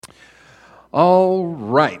All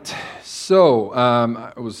right. So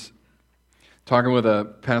I was talking with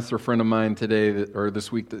a pastor friend of mine today, or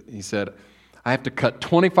this week, that he said, I have to cut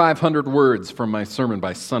 2,500 words from my sermon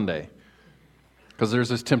by Sunday because there's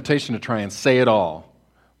this temptation to try and say it all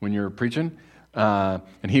when you're preaching, and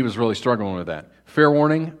he was really struggling with that. Fair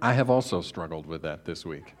warning, I have also struggled with that this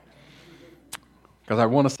week because I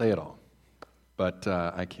want to say it all, but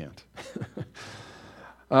I can't.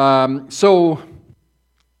 So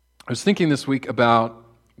I was thinking this week about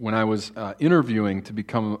when I was interviewing to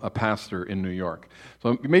become a pastor in New York.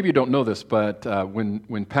 So maybe you don't know this, but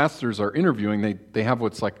when pastors are interviewing, they have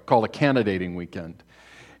what's called a candidating weekend.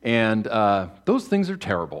 And those things are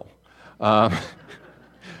terrible.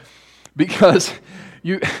 Because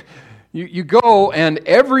you go and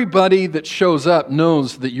everybody that shows up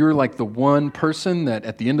knows that you're like the one person that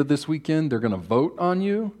at the end of this weekend they're going to vote on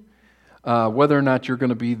you, whether or not you're going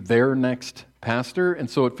to be their next pastor. And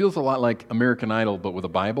so it feels a lot like American Idol, but with a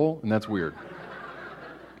Bible, and that's weird.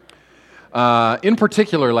 In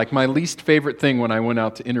particular, like my least favorite thing when I went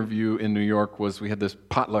out to interview in New York was we had this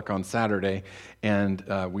potluck on Saturday, and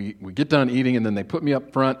we get done eating, and then they put me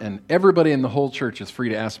up front, and everybody in the whole church is free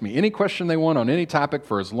to ask me any question they want on any topic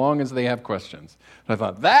for as long as they have questions. And I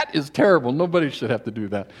thought, that is terrible. Nobody should have to do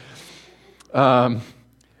that.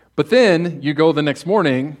 But then you go the next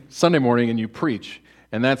morning, Sunday morning, and you preach.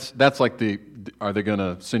 And that's like the, are they going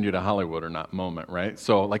to send you to Hollywood or not moment, right?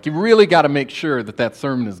 So like you really got to make sure that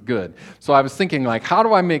sermon is good. So I was thinking like, how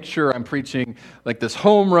do I make sure I'm preaching like this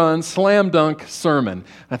home run, slam dunk sermon? And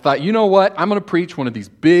I thought, you know what? I'm going to preach one of these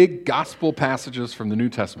big gospel passages from the New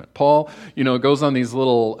Testament. Paul, goes on these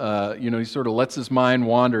little, he sort of lets his mind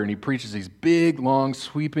wander and he preaches these big, long,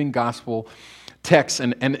 sweeping gospel texts,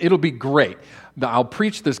 and it'll be great. I'll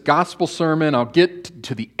preach this gospel sermon. I'll get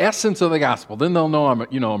to the essence of the gospel. Then they'll know I'm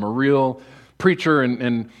a real preacher.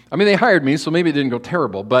 And I mean, they hired me, so maybe it didn't go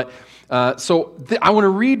terrible. But I want to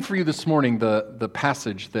read for you this morning the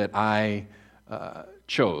passage that I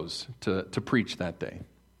chose to preach that day.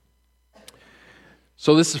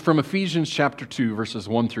 So this is from Ephesians chapter 2, verses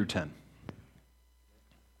 1 through 10.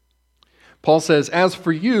 Paul says, "As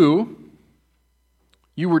for you,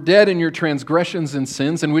 you were dead in your transgressions and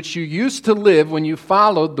sins, in which you used to live when you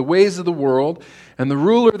followed the ways of the world and the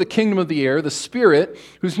ruler of the kingdom of the air, the Spirit,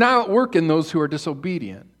 who's now at work in those who are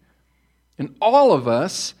disobedient. And all of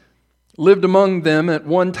us lived among them at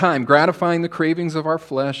one time, gratifying the cravings of our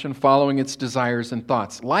flesh and following its desires and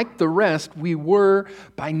thoughts. Like the rest, we were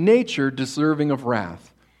by nature deserving of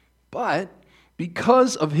wrath. But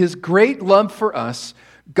because of His great love for us,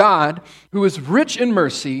 God, who is rich in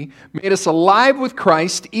mercy, made us alive with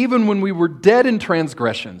Christ even when we were dead in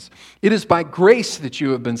transgressions. It is by grace that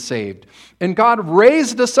you have been saved. And God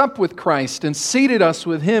raised us up with Christ and seated us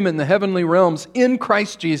with Him in the heavenly realms in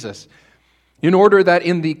Christ Jesus, in order that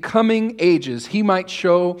in the coming ages He might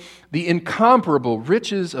show the incomparable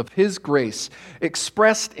riches of His grace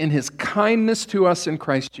expressed in His kindness to us in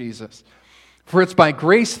Christ Jesus. For it's by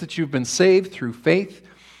grace that you've been saved through faith.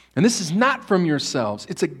 And this is not from yourselves.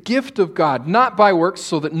 It's a gift of God, not by works,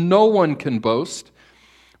 so that no one can boast.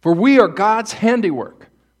 For we are God's handiwork,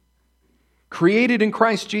 created in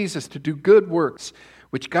Christ Jesus to do good works,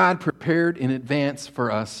 which God prepared in advance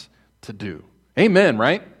for us to do." Amen,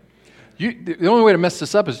 right? The only way to mess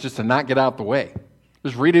this up is just to not get out the way.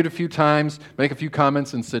 Just read it a few times, make a few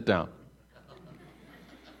comments, and sit down.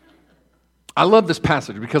 I love this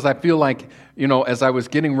passage because I feel like, as I was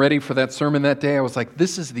getting ready for that sermon that day, I was like,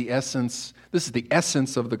 this is the essence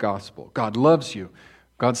of the gospel. God loves you.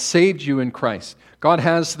 God saved you in Christ. God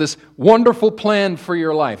has this wonderful plan for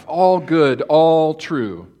your life, all good, all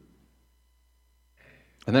true.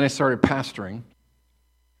 And then I started pastoring,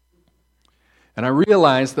 and I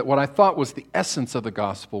realized that what I thought was the essence of the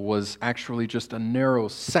gospel was actually just a narrow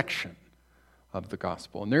section of the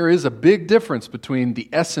gospel. And there is a big difference between the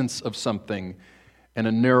essence of something and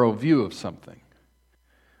a narrow view of something.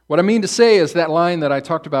 What I mean to say is that line that I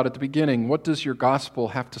talked about at the beginning, what does your gospel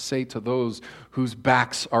have to say to those whose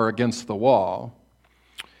backs are against the wall?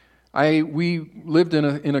 We lived in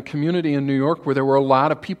a community in New York where there were a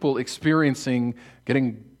lot of people experiencing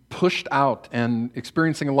getting pushed out and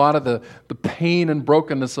experiencing a lot of the pain and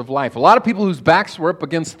brokenness of life. A lot of people whose backs were up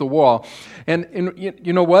against the wall. And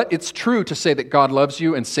you know what? It's true to say that God loves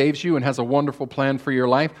you and saves you and has a wonderful plan for your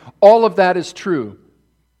life. All of that is true.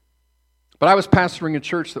 But I was pastoring a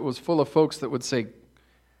church that was full of folks that would say,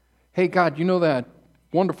 "Hey, God, you know that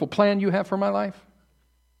wonderful plan you have for my life?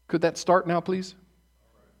 Could that start now, please?"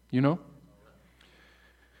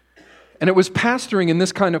 And it was pastoring in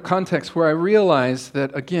this kind of context where I realized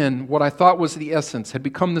that, again, what I thought was the essence had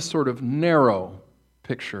become this sort of narrow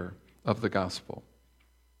picture of the gospel.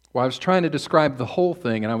 Well, I was trying to describe the whole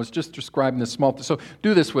thing, and I was just describing this small thing. So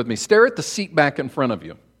do this with me. Stare at the seat back in front of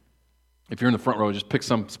you. If you're in the front row, just pick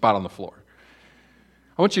some spot on the floor.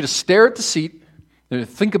 I want you to stare at the seat, and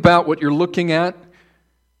think about what you're looking at.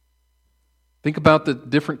 Think about the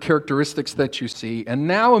different characteristics that you see. And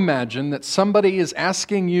now imagine that somebody is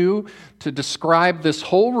asking you to describe this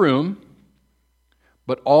whole room,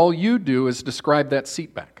 but all you do is describe that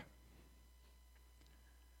seat back.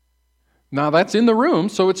 Now, that's in the room,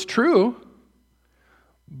 so it's true,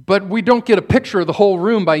 but we don't get a picture of the whole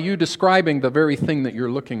room by you describing the very thing that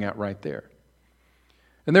you're looking at right there.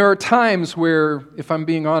 And there are times where, if I'm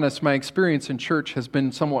being honest, my experience in church has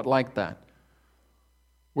been somewhat like that,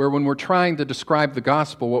 where when we're trying to describe the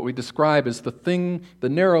gospel, what we describe is the thing, the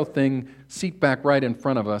narrow thing, seat back right in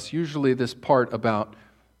front of us, usually this part about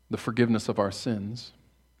the forgiveness of our sins.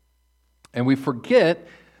 And we forget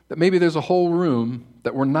that maybe there's a whole room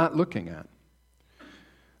that we're not looking at.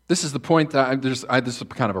 This is the point that this is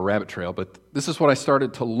kind of a rabbit trail, but this is what I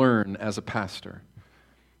started to learn as a pastor.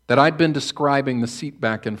 That I'd been describing the seat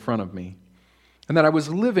back in front of me, and that I was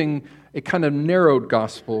living a kind of narrowed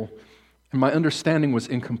gospel, and my understanding was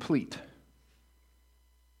incomplete.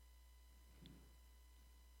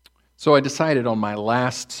 So I decided on my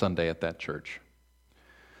last Sunday at that church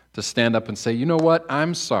to stand up and say, you know what,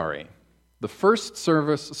 I'm sorry. The first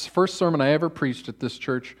sermon I ever preached at this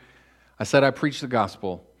church, I said I preached the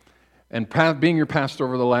gospel. And being your pastor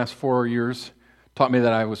over the last 4 years taught me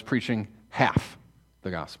that I was preaching half the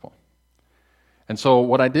gospel. And so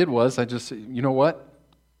what I did was, I just said, you know what?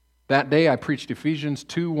 That day I preached Ephesians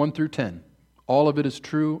 2, 1 through 10. All of it is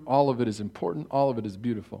true, all of it is important, all of it is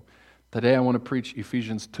beautiful. Today I want to preach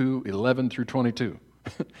Ephesians 2, 11 through 22.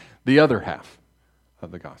 The other half of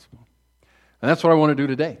the gospel. And that's what I want to do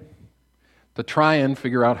today. To try and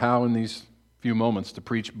figure out how in these few moments to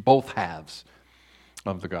preach both halves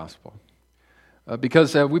of the gospel.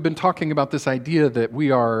 Because we've been talking about this idea that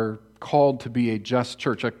we are called to be a just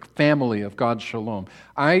church, a family of God's shalom.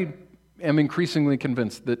 I am increasingly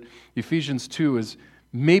convinced that Ephesians 2 is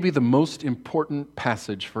maybe the most important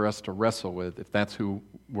passage for us to wrestle with if that's who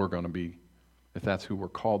we're going to be, if that's who we're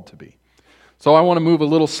called to be. So I want to move a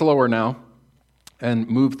little slower now and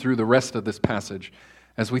move through the rest of this passage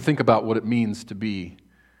as we think about what it means to be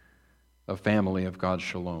a family of God's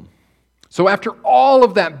shalom. So after all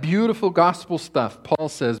of that beautiful gospel stuff, Paul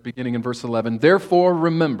says, beginning in verse 11, therefore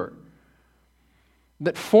remember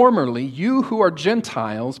that formerly you who are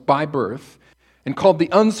Gentiles by birth and called the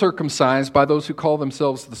uncircumcised by those who call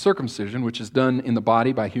themselves the circumcision, which is done in the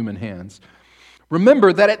body by human hands,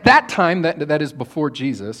 remember that at that time, that is before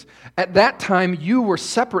Jesus, at that time you were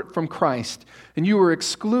separate from Christ, and you were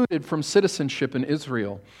excluded from citizenship in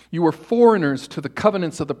Israel. You were foreigners to the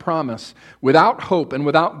covenants of the promise, without hope and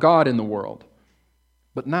without God in the world.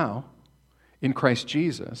 But now, in Christ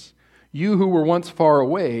Jesus, you who were once far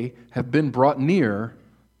away have been brought near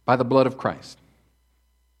by the blood of Christ.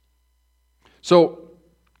 So,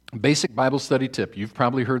 basic Bible study tip. You've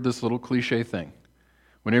probably heard this little cliche thing.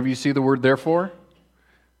 Whenever you see the word therefore,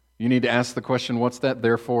 you need to ask the question, what's that?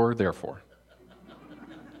 Therefore, therefore.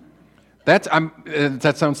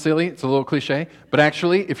 That sounds silly, it's a little cliche, but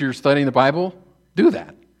actually, if you're studying the Bible, do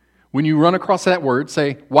that. When you run across that word,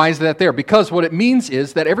 say, why is that there? Because what it means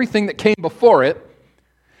is that everything that came before it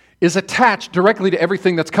is attached directly to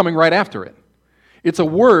everything that's coming right after it. It's a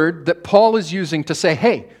word that Paul is using to say,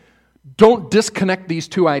 hey, don't disconnect these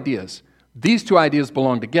two ideas. These two ideas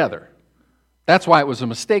belong together. That's why it was a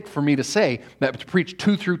mistake for me to say that to preach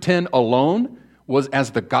 2 through 10 alone was,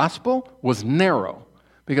 as the gospel, was narrow.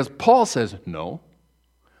 Because Paul says, no,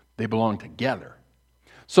 they belong together.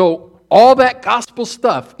 So all that gospel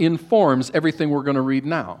stuff informs everything we're going to read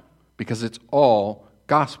now, because it's all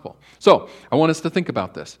gospel. So I want us to think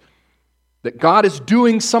about this. That God is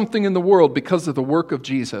doing something in the world because of the work of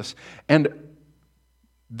Jesus, and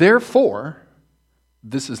therefore,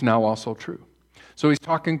 this is now also true. So he's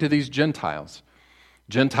talking to these Gentiles.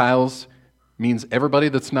 Gentiles means everybody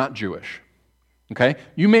that's not Jewish. Okay?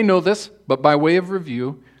 You may know this, but by way of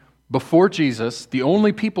review, before Jesus, the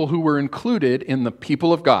only people who were included in the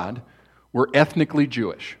people of God were ethnically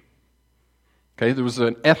Jewish. Okay? There was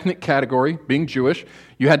an ethnic category, being Jewish.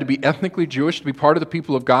 You had to be ethnically Jewish to be part of the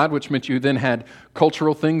people of God, which meant you then had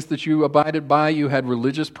cultural things that you abided by. You had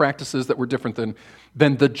religious practices that were different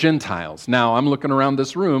than the Gentiles. Now, I'm looking around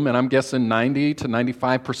this room, and I'm guessing 90 to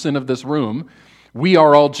 95% of this room, we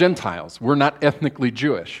are all Gentiles. We're not ethnically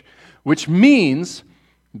Jewish, which means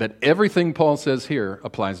that everything Paul says here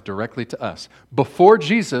applies directly to us. Before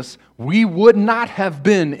Jesus, we would not have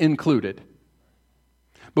been included.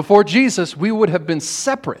 Before Jesus, we would have been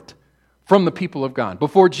separate from the people of God.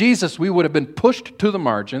 Before Jesus, we would have been pushed to the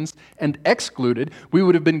margins and excluded. We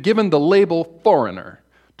would have been given the label foreigner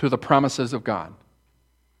to the promises of God.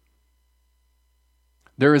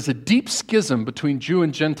 There is a deep schism between Jew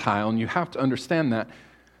and Gentile, and you have to understand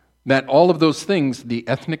that all of those things, the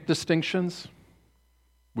ethnic distinctions,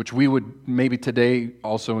 which we would maybe today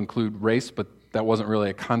also include race, but that wasn't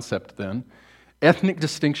really a concept then. Ethnic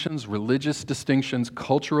distinctions, religious distinctions,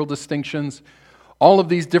 cultural distinctions, all of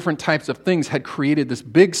these different types of things had created this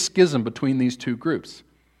big schism between these two groups.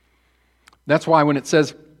 That's why when it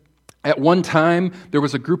says, at one time, there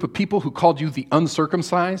was a group of people who called you the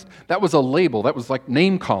uncircumcised. That was a label. That was like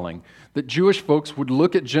name-calling. That Jewish folks would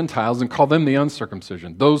look at Gentiles and call them the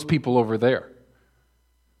uncircumcision. Those people over there.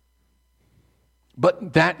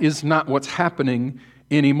 But that is not what's happening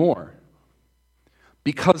anymore.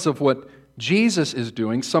 Because of what Jesus is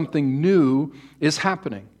doing, something new is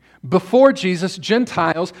happening. Before Jesus,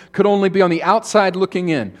 Gentiles could only be on the outside looking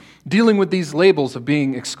in, dealing with these labels of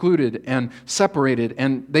being excluded and separated,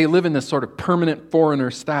 and they live in this sort of permanent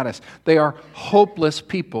foreigner status. They are hopeless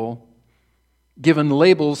people given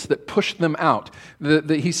labels that push them out.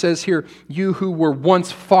 He says here, you who were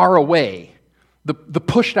once far away, the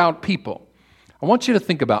pushed out people. I want you to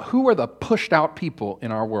think about who are the pushed out people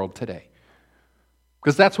in our world today.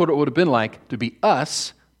 Because that's what it would have been like to be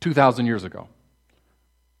us 2,000 years ago.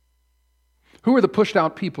 Who are the pushed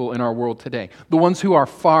out people in our world today? The ones who are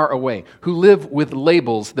far away, who live with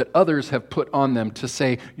labels that others have put on them to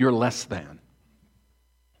say, you're less than.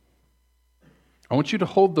 I want you to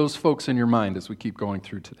hold those folks in your mind as we keep going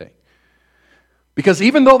through today. Because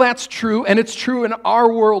even though that's true, and it's true in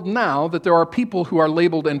our world now, that there are people who are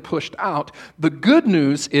labeled and pushed out, the good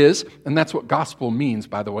news is, and that's what gospel means,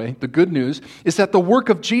 by the way, the good news is that the work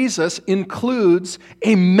of Jesus includes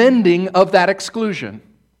a mending of that exclusion.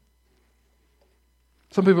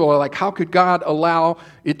 Some people are like, how could God allow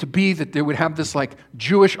it to be that they would have this like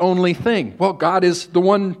Jewish-only thing? Well, God is the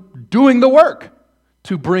one doing the work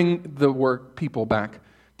to bring the people back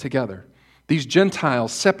together. These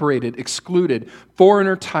Gentiles, separated, excluded,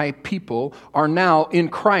 foreigner-type people are now in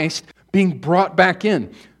Christ being brought back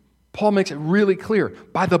in. Paul makes it really clear.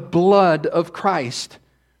 By the blood of Christ,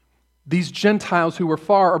 these Gentiles who were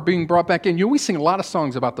far are being brought back in. You know, we sing a lot of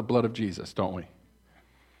songs about the blood of Jesus, don't we?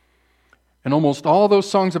 And almost all those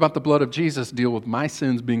songs about the blood of Jesus deal with my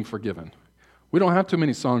sins being forgiven. We don't have too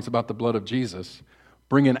many songs about the blood of Jesus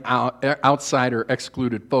bringing outsider,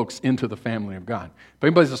 excluded folks into the family of God. If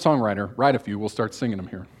anybody's a songwriter, write a few. We'll start singing them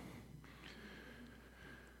here.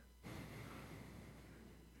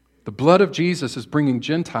 The blood of Jesus is bringing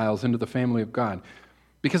Gentiles into the family of God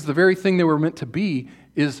because the very thing they were meant to be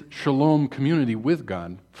is shalom community with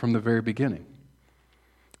God from the very beginning.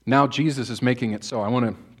 Now Jesus is making it so. I want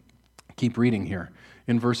to keep reading here.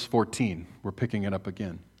 In verse 14, we're picking it up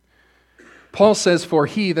again. Paul says, for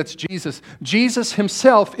he, that's Jesus, Jesus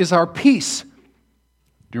himself is our peace. Do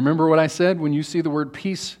you remember what I said? When you see the word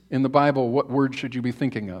peace in the Bible, what word should you be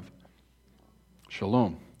thinking of?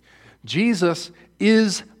 Shalom. Jesus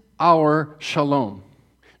is our shalom.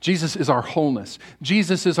 Jesus is our wholeness.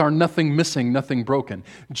 Jesus is our nothing missing, nothing broken.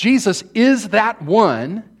 Jesus is that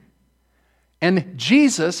one, and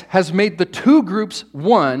Jesus has made the two groups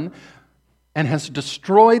one and has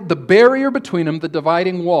destroyed the barrier between them, the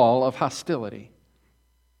dividing wall of hostility.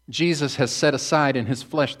 Jesus has set aside in his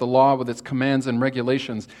flesh the law with its commands and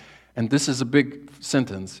regulations. And this is a big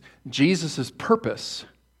sentence. Jesus' purpose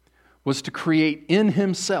was to create in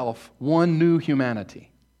himself one new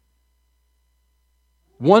humanity.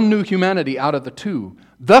 One new humanity out of the two,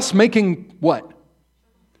 thus making what?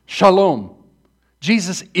 Shalom.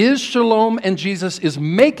 Jesus is shalom, and Jesus is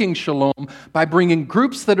making shalom by bringing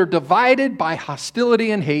groups that are divided by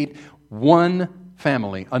hostility and hate, one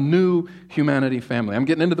family, a new humanity family. I'm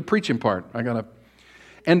getting into the preaching part.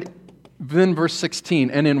 And then verse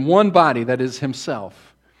 16, and in one body, that is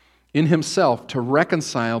himself, in himself to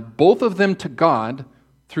reconcile both of them to God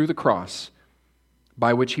through the cross,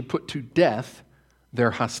 by which he put to death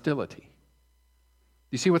their hostility.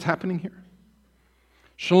 You see what's happening here?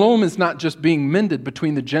 Shalom is not just being mended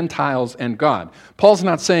between the Gentiles and God. Paul's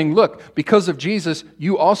not saying, look, because of Jesus,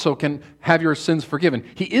 you also can have your sins forgiven.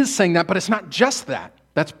 He is saying that, but it's not just that.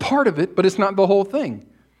 That's part of it, but it's not the whole thing.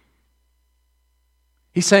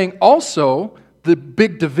 He's saying also the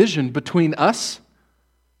big division between us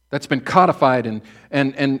that's been codified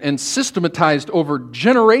and systematized over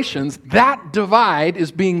generations, that divide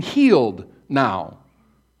is being healed now.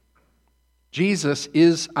 Jesus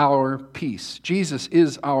is our peace. Jesus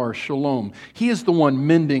is our shalom. He is the one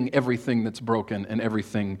mending everything that's broken and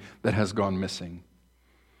everything that has gone missing.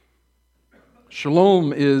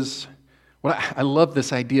 Shalom is Well, I love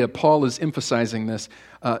this idea. Paul is emphasizing this.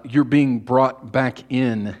 You're being brought back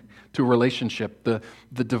in to a relationship. The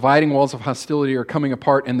dividing walls of hostility are coming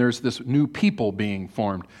apart, and there's this new people being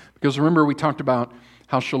formed. Because remember, we talked about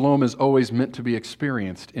how shalom is always meant to be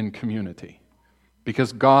experienced in community.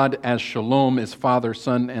 Because God, as shalom, is Father,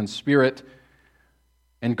 Son, and Spirit,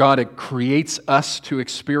 and God creates us to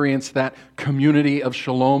experience that community of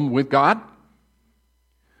shalom with God.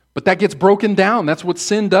 But that gets broken down. That's what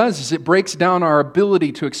sin does, is it breaks down our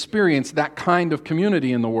ability to experience that kind of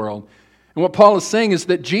community in the world. And what Paul is saying is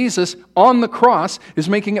that Jesus, on the cross, is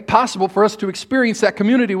making it possible for us to experience that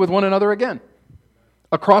community with one another again,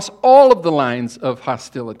 across all of the lines of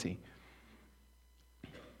hostility.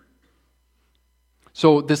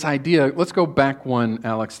 So this idea, let's go back one,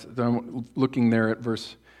 Alex. I'm looking there at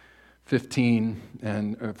verse 15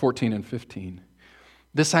 and 14 and 15.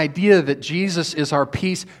 This idea that Jesus is our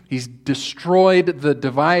peace, He's destroyed the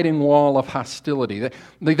dividing wall of hostility.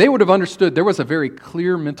 They would have understood, there was a very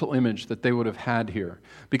clear mental image that they would have had here.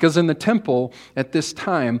 Because in the temple at this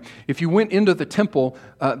time, if you went into the temple,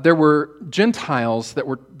 there were Gentiles that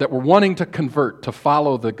were wanting to convert, to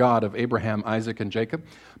follow the God of Abraham, Isaac, and Jacob.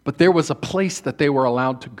 But there was a place that they were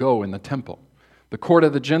allowed to go in the temple, the court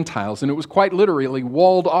of the Gentiles, and it was quite literally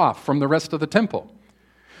walled off from the rest of the temple.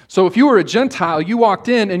 So if you were a Gentile, you walked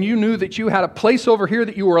in and you knew that you had a place over here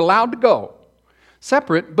that you were allowed to go,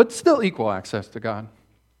 separate, but still equal access to God.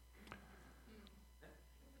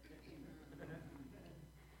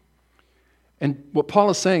 And what Paul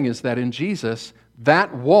is saying is that in Jesus,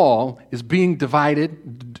 that wall is being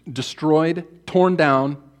divided, destroyed, torn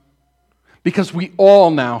down, because we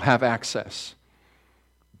all now have access.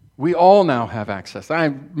 We all now have access. I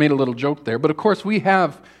made a little joke there, but of course we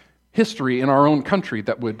have history in our own country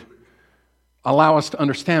that would allow us to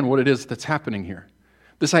understand what it is that's happening here.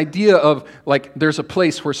 This idea of, like, there's a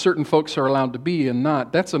place where certain folks are allowed to be and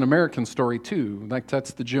not, that's an American story too. Like,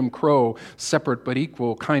 that's the Jim Crow, separate but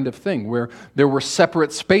equal kind of thing, where there were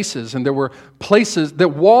separate spaces and there were places, the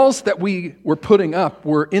walls that we were putting up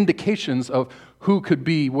were indications of who could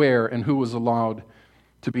be where and who was allowed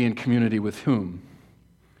to be in community with whom.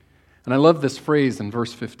 And I love this phrase in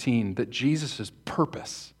verse 15, that Jesus'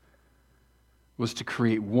 purpose was to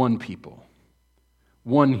create one people,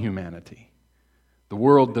 one humanity. The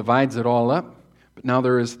world divides it all up, but now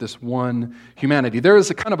there is this one humanity. There is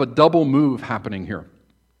a kind of a double move happening here.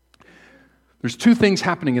 There's two things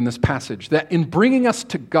happening in this passage. That in bringing us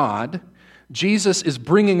to God, Jesus is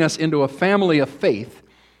bringing us into a family of faith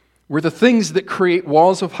where the things that create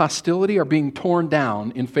walls of hostility are being torn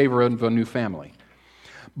down in favor of a new family.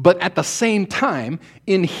 But at the same time,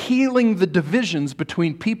 in healing the divisions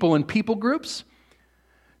between people and people groups,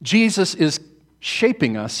 Jesus is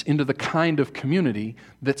shaping us into the kind of community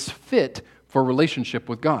that's fit for relationship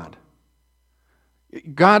with God.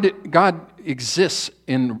 God exists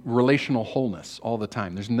in relational wholeness all the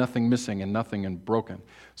time. There's nothing missing and nothing broken.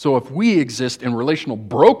 So if we exist in relational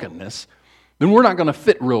brokenness, then we're not going to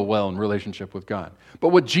fit real well in relationship with God. But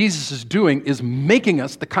what Jesus is doing is making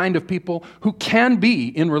us the kind of people who can be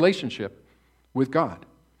in relationship with God.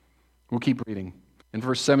 We'll keep reading. In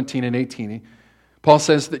verse 17 and 18, Paul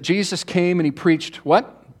says that Jesus came and He preached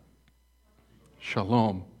what?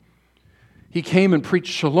 Shalom. He came and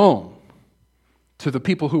preached shalom to the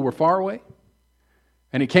people who were far away,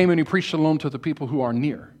 and He came and He preached shalom to the people who are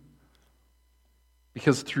near.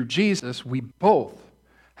 Because through Jesus, we both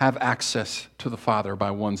have access to the Father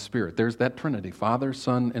by one Spirit. There's that Trinity, Father,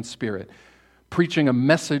 Son, and Spirit, preaching a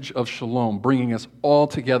message of shalom, bringing us all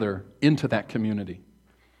together into that community.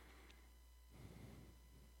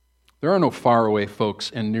 There are no faraway folks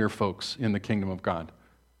and near folks in the kingdom of God.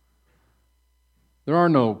 There are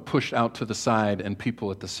no pushed out to the side and people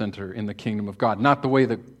at the center in the kingdom of God, not the way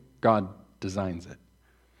that God designs it.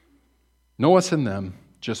 No us and them,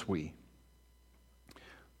 just we.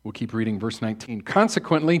 We'll keep reading verse 19.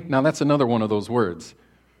 Consequently, now that's another one of those words.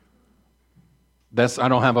 I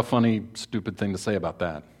don't have a funny, stupid thing to say about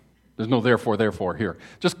that. There's no therefore here.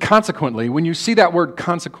 Just consequently, when you see that word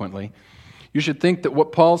consequently, you should think that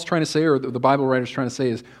what Paul's trying to say, or the Bible writer's trying to say,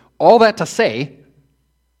 is all that to say,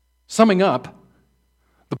 summing up,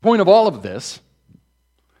 the point of all of this,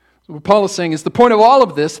 so what Paul is saying is the point of all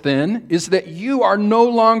of this, then, is that you are no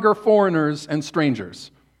longer foreigners and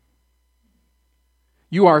strangers.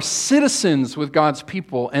 You are citizens with God's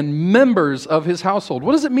people and members of His household.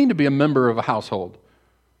 What does it mean to be a member of a household?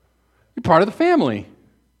 You're part of the family.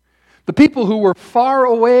 The people who were far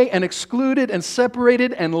away and excluded and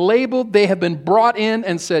separated and labeled, they have been brought in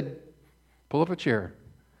and said, pull up a chair,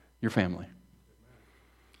 your family.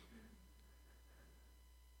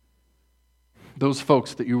 those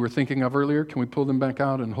folks that you were thinking of earlier, can we pull them back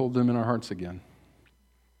out and hold them in our hearts again?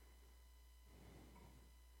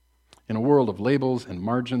 In a world of labels and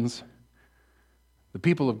margins, the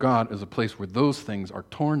people of God is a place where those things are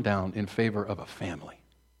torn down in favor of a family,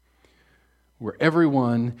 where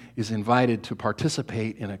everyone is invited to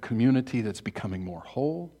participate in a community that's becoming more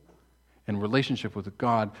whole in relationship with a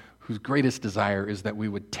God whose greatest desire is that we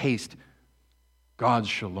would taste God's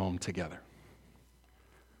shalom together.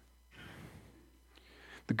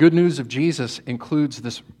 The good news of Jesus includes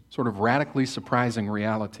this sort of radically surprising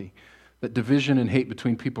reality that division and hate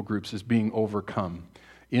between people groups is being overcome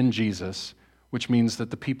in Jesus, which means that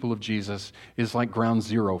the people of Jesus is like ground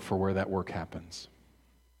zero for where that work happens.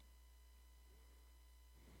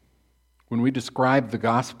 When we describe the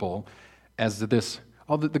gospel as this,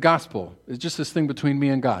 the gospel is just this thing between me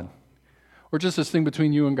and God, or just this thing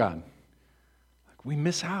between you and God, we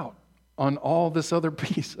miss out on all this other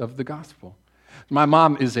piece of the gospel. My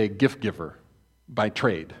mom is a gift giver by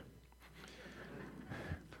trade.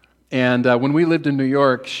 And when we lived in New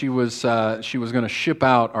York, she was going to ship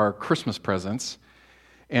out our Christmas presents.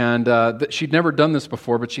 And she'd never done this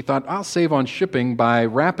before, but she thought, I'll save on shipping by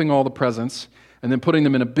wrapping all the presents and then putting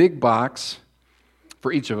them in a big box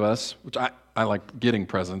for each of us, which I like getting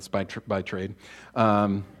presents by trade.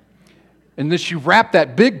 And then she wrapped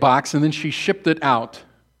that big box, and then she shipped it out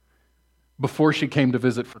before she came to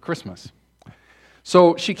visit for Christmas.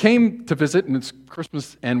 So she came to visit, and it's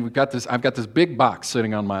Christmas, and I've got this big box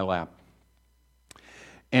sitting on my lap.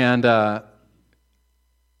 And I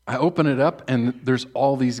open it up, and there's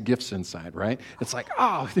all these gifts inside, right? It's like,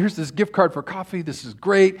 oh, here's this gift card for coffee. This is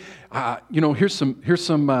great. Here's some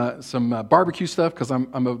barbecue stuff because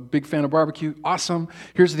I'm a big fan of barbecue. Awesome.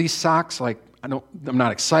 Here's these socks. Like, I'm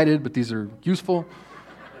not excited, but these are useful.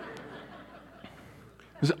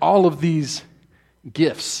 There's all of these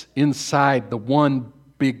gifts inside the one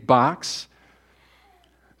big box.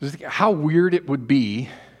 How weird it would be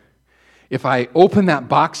if I open that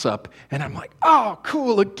box up and I'm like, oh,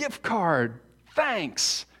 cool, a gift card,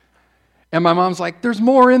 thanks. And my mom's like, there's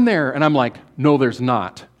more in there. And I'm like, no, there's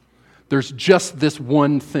not. There's just this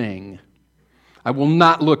one thing. I will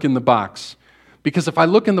not look in the box. Because if I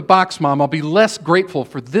look in the box, Mom, I'll be less grateful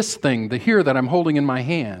for this thing, the here that I'm holding in my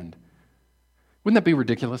hand. Wouldn't that be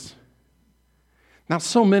ridiculous? Now,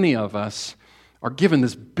 so many of us are given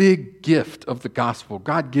this big gift of the gospel.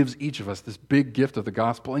 God gives each of us this big gift of the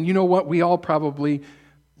gospel. And you know what? We all probably,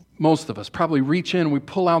 most of us, probably reach in and we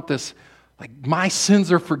pull out this, like, my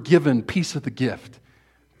sins are forgiven piece of the gift.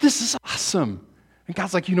 This is awesome. And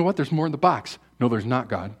God's like, you know what? There's more in the box. No, there's not,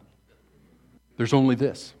 God. There's only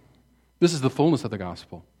this. This is the fullness of the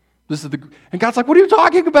gospel. And God's like, what are you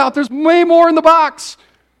talking about? There's way more in the box.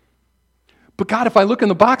 But God, if I look in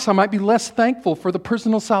the box, I might be less thankful for the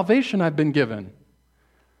personal salvation I've been given.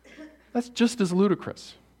 That's just as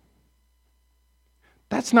ludicrous.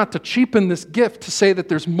 That's not to cheapen this gift to say that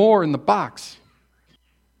there's more in the box.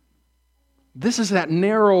 This is that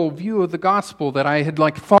narrow view of the gospel that I had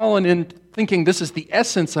fallen in thinking this is the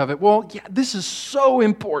essence of it. Well, yeah, this is so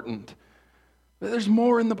important. There's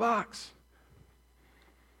more in the box.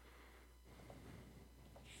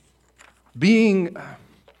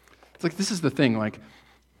 This is the thing,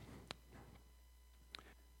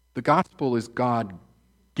 the gospel is God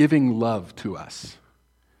giving love to us.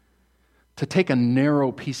 To take a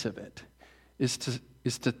narrow piece of it is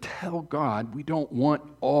to tell God, we don't want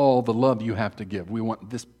all the love you have to give. We want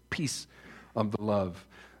this piece of the love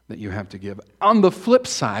that you have to give. On the flip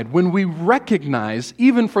side, when we recognize,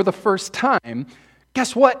 even for the first time,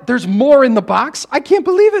 guess what? There's more in the box. I can't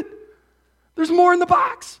believe it. There's more in the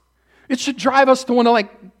box. It should drive us to want to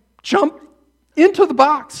jump into the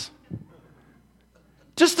box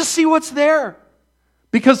just to see what's there.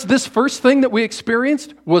 Because this first thing that we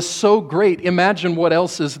experienced was so great. Imagine what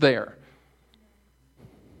else is there.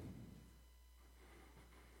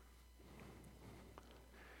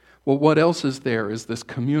 Well, what else is there is this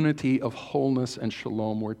community of wholeness and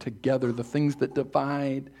shalom where together the things that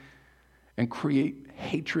divide and create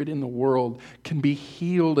hatred in the world can be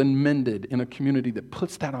healed and mended in a community that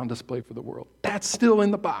puts that on display for the world. That's still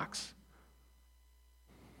in the box.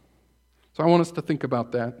 So I want us to think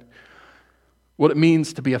about that. What it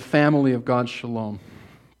means to be a family of God's shalom.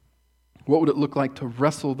 What would it look like to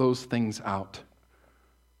wrestle those things out?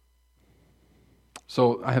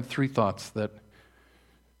 So I have 3 thoughts that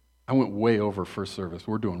I went way over first service.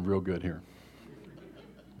 We're doing real good here.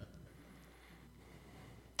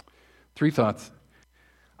 3 thoughts.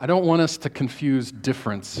 I don't want us to confuse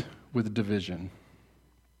difference with division.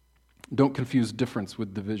 Don't confuse difference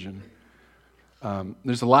with division.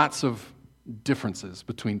 There's lots of differences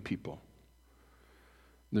between people.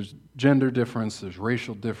 There's gender difference, there's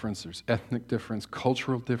racial difference, there's ethnic difference,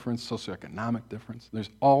 cultural difference, socioeconomic difference. There's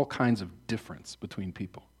all kinds of difference between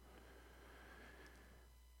people.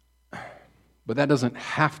 But that doesn't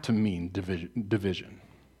have to mean division.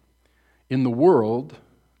 In the world,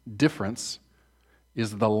 difference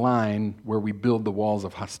is the line where we build the walls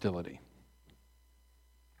of hostility.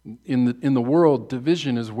 In the world,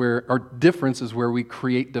 division is where, or difference is where we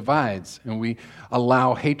create divides and we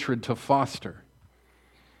allow hatred to foster.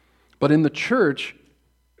 But in the church,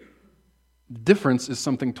 difference is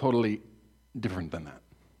something totally different than that.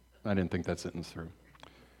 I didn't think that sentence through.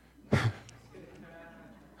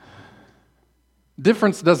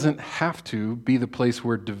 Difference doesn't have to be the place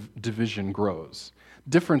where division grows.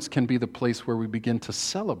 Difference can be the place where we begin to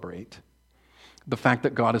celebrate the fact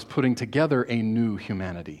that God is putting together a new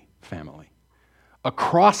humanity family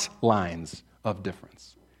across lines of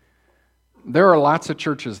difference. There are lots of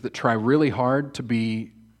churches that try really hard to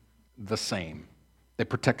be the same. They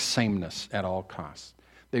protect sameness at all costs.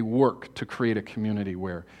 They work to create a community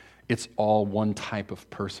where it's all one type of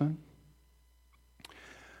person.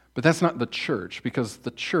 But that's not the church, because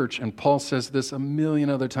the church, and Paul says this a million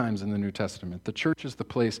other times in the New Testament, the church is the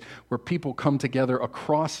place where people come together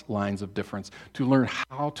across lines of difference to learn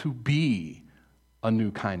how to be a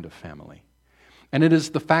new kind of family. And it is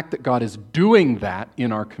the fact that God is doing that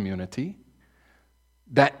in our community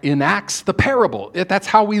that enacts the parable. That's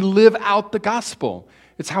how we live out the gospel.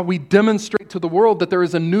 It's how we demonstrate to the world that there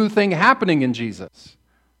is a new thing happening in Jesus.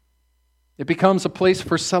 It becomes a place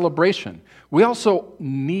for celebration. We also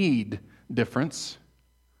need difference.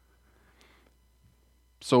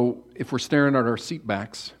 So if we're staring at our seat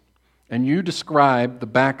backs and you describe the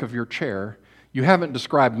back of your chair, you haven't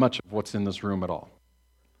described much of what's in this room at all.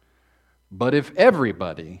 But if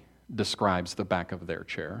everybody describes the back of their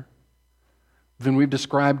chair, then we've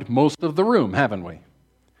described most of the room, haven't we?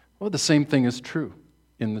 Well, the same thing is true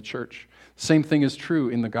in the church. Same thing is true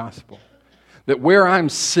in the gospel. That where I'm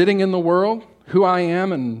sitting in the world, who I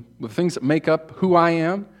am and the things that make up who I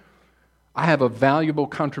am, I have a valuable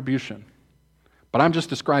contribution. But I'm just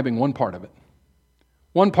describing one part of it.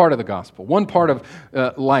 One part of the gospel. One part of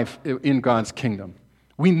life in God's kingdom.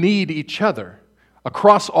 We need each other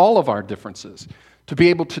across all of our differences to be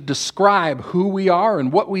able to describe who we are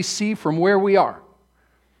and what we see from where we are.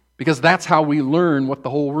 Because that's how we learn what the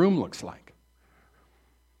whole room looks like.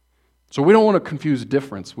 So we don't want to confuse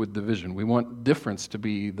difference with division. We want difference to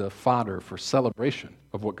be the fodder for celebration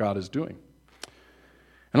of what God is doing.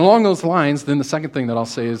 And along those lines, then the second thing that I'll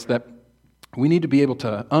say is that we need to be able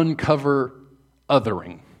to uncover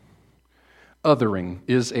othering. Othering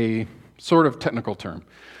is a sort of technical term.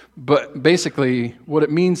 But basically, what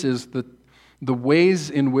it means is that the ways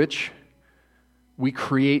in which we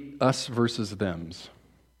create us versus thems.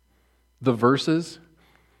 The verses,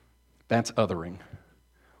 that's othering.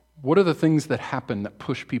 What are the things that happen that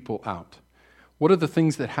push people out? What are the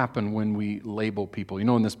things that happen when we label people? You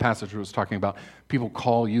know, in this passage it was talking about people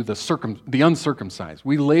call you the uncircumcised.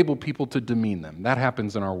 We label people to demean them. That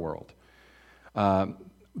happens in our world.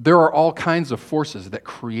 There are all kinds of forces that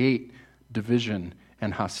create division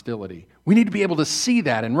and hostility. We need to be able to see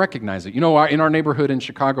that and recognize it. You know, in our neighborhood in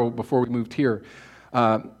Chicago, before we moved here,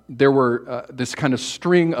 there were this kind of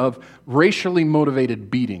string of racially motivated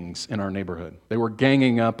beatings in our neighborhood. They were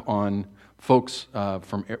ganging up on folks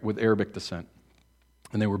with Arabic descent,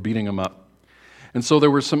 and they were beating them up. And so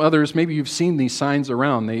there were some others, maybe you've seen these signs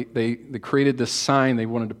around. They created this sign they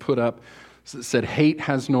wanted to put up that said, "Hate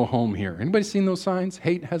has no home here." Anybody seen those signs?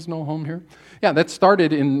 Hate has no home here? Yeah, that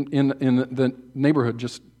started in the neighborhood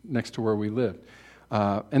just next to where we lived.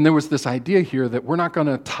 And there was this idea here that we're not going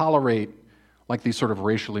to tolerate like these sort of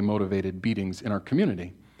racially motivated beatings in our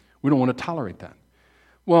community. We don't want to tolerate that.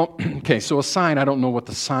 Well, okay, so a sign, I don't know what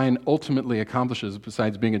the sign ultimately accomplishes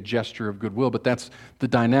besides being a gesture of goodwill, but that's the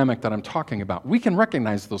dynamic that I'm talking about. We can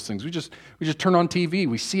recognize those things. We just turn on TV,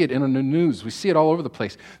 we see it in the news, we see it all over the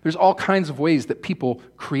place. There's all kinds of ways that people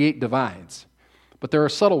create divides, but there are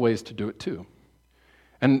subtle ways to do it too.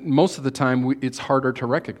 And most of the time, it's harder to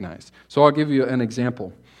recognize. So I'll give you an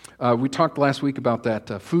example. We talked last week about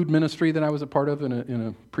that food ministry that I was a part of in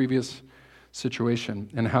a previous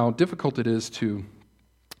situation, and how difficult it is to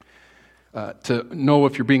know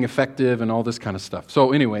if you're being effective and all this kind of stuff.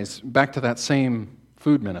 So anyways, back to that same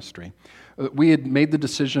food ministry. We had made the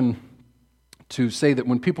decision to say that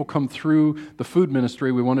when people come through the food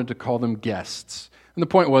ministry, we wanted to call them guests. And the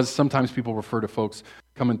point was, sometimes people refer to folks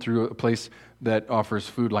coming through a place that offers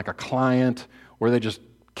food like a client, or they just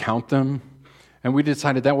count them. And we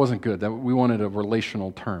decided that wasn't good, that we wanted a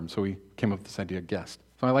relational term, so we came up with this idea of guest.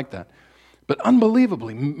 So I like that. But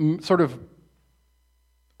unbelievably, sort of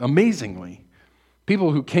amazingly,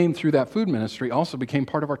 people who came through that food ministry also became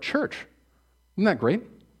part of our church. Isn't that great?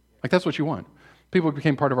 Like, that's what you want. People who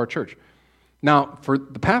became part of our church. Now, for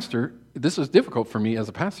the pastor, this is difficult for me as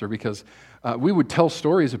a pastor because we would tell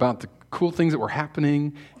stories about the cool things that were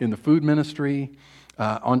happening in the food ministry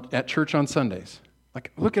at church on Sundays.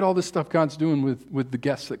 Like, look at all this stuff God's doing with the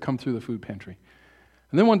guests that come through the food pantry.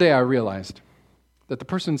 And then one day I realized that the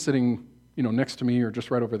person sitting, next to me or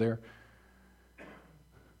just right over there,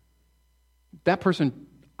 that person,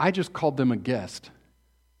 I just called them a guest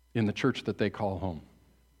in the church that they call home.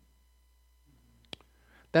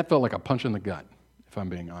 That felt like a punch in the gut, if I'm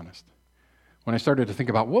being honest. When I started to think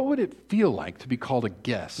about what would it feel like to be called a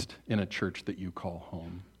guest in a church that you call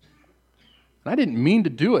home. And I didn't mean to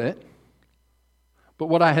do it, but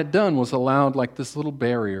what I had done was allowed like this little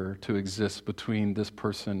barrier to exist between this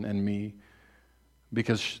person and me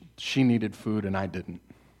because she needed food and I didn't.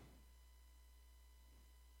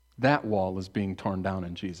 That wall is being torn down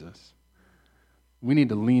in Jesus. We need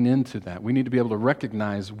to lean into that. We need to be able to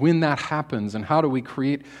recognize when that happens and how do we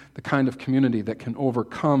create the kind of community that can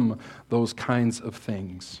overcome those kinds of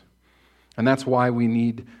things. And that's why we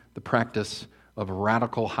need the practice of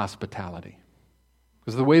radical hospitality.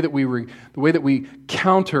 Because the way that we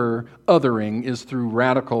counter othering is through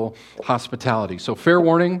radical hospitality. So fair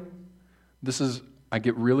warning, I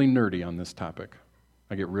get really nerdy on this topic.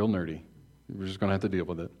 I get real nerdy. We're just going to have to deal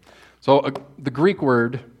with it. So the Greek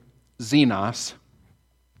word xenos,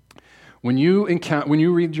 when you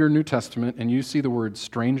read your New Testament and you see the word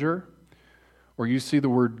stranger or you see the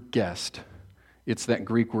word guest, it's that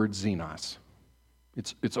Greek word xenos.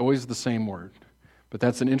 It's always the same word. But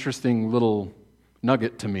that's an interesting little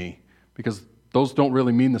nugget to me because those don't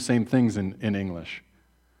really mean the same things in English.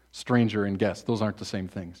 Stranger and guest, those aren't the same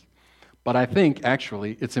things. But I think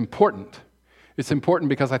actually it's important. It's important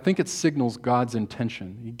because I think it signals God's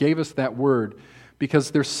intention. He gave us that word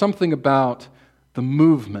because there's something about the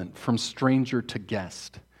movement from stranger to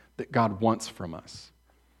guest that God wants from us.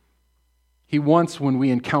 He wants, when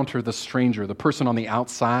we encounter the stranger, the person on the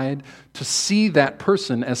outside, to see that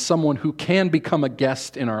person as someone who can become a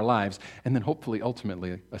guest in our lives, and then hopefully,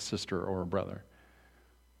 ultimately, a sister or a brother.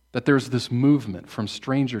 That there's this movement from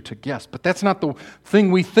stranger to guest. But that's not the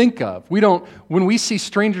thing we think of. When we see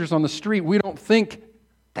strangers on the street, we don't think,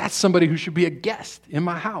 that's somebody who should be a guest in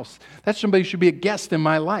my house. That's somebody who should be a guest in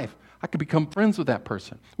my life. I could become friends with that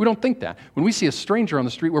person. We don't think that. When we see a stranger on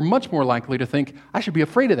the street, we're much more likely to think, I should be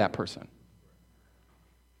afraid of that person.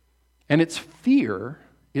 And it's fear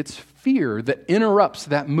that interrupts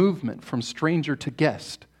that movement from stranger to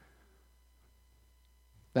guest.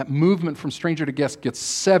 That movement from stranger to guest gets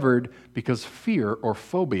severed because fear or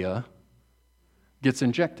phobia gets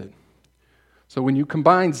injected. So when you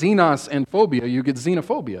combine xenos and phobia, you get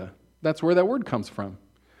xenophobia. That's where that word comes from.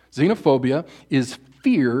 Xenophobia is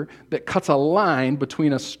fear that cuts a line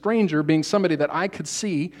between a stranger being somebody that I could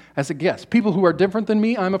see as a guest. People who are different than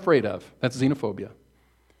me, I'm afraid of. That's xenophobia.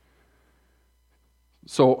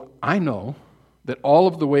 So I know that all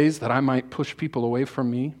of the ways that I might push people away from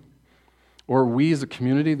me, or we as a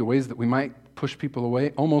community, the ways that we might push people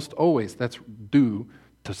away, almost always that's due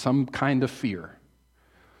to some kind of fear.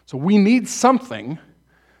 So we need something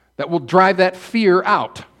that will drive that fear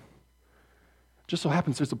out. Just so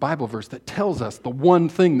happens there's a Bible verse that tells us the one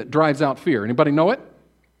thing that drives out fear. Anybody know it?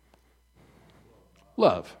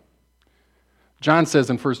 Love. John says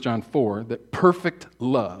in 1 John 4 that perfect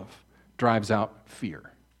love drives out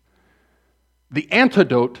fear. The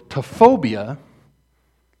antidote to phobia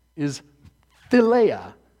is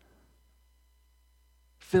philia.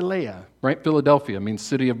 Philia, right? Philadelphia means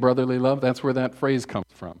city of brotherly love. That's where that phrase comes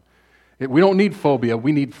from. We don't need phobia,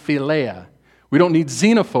 we need philia. We don't need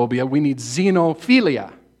xenophobia, we need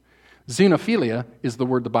xenophilia. Xenophilia is the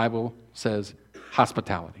word the Bible says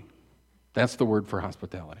hospitality. That's the word for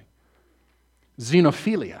hospitality.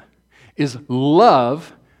 Xenophilia is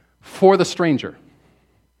love for the stranger.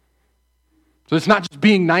 So it's not just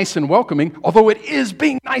being nice and welcoming, although it is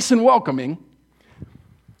being nice and welcoming,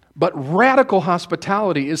 but radical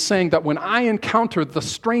hospitality is saying that when I encounter the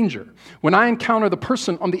stranger, when I encounter the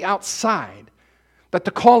person on the outside, that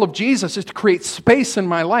the call of Jesus is to create space in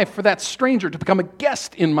my life for that stranger to become a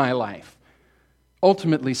guest in my life.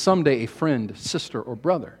 Ultimately, someday a friend, sister, or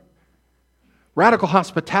brother. Radical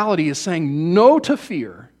hospitality is saying no to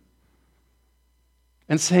fear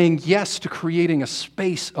and saying yes to creating a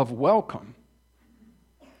space of welcome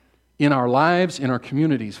in our lives, in our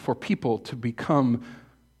communities, for people to become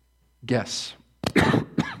guests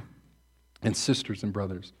and sisters and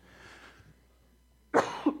brothers.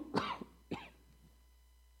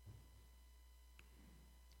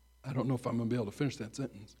 I don't know if I'm going to be able to finish that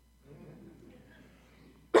sentence.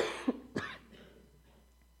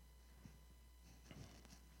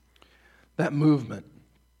 That movement,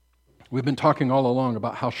 we've been talking all along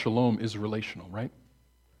about how shalom is relational, right?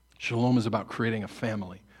 Shalom is about creating a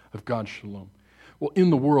family of God's shalom. Well, in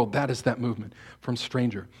the world, that is that movement, from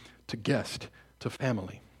stranger to guest to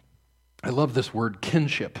family. I love this word,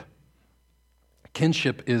 kinship.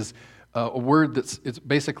 Kinship is a word it's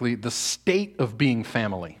basically the state of being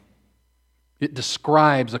family. It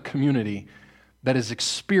describes a community that is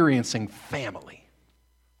experiencing family.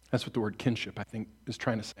 That's what the word kinship, I think, is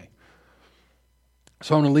trying to say.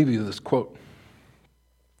 So I'm going to leave you with this quote.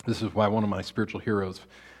 This is why one of my spiritual heroes,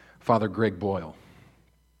 Father Greg Boyle,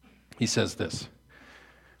 he says this: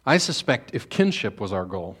 I suspect if kinship was our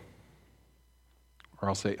goal, or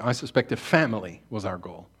I'll say, I suspect if family was our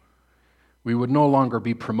goal, we would no longer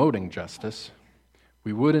be promoting justice.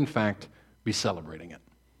 We would, in fact, be celebrating it.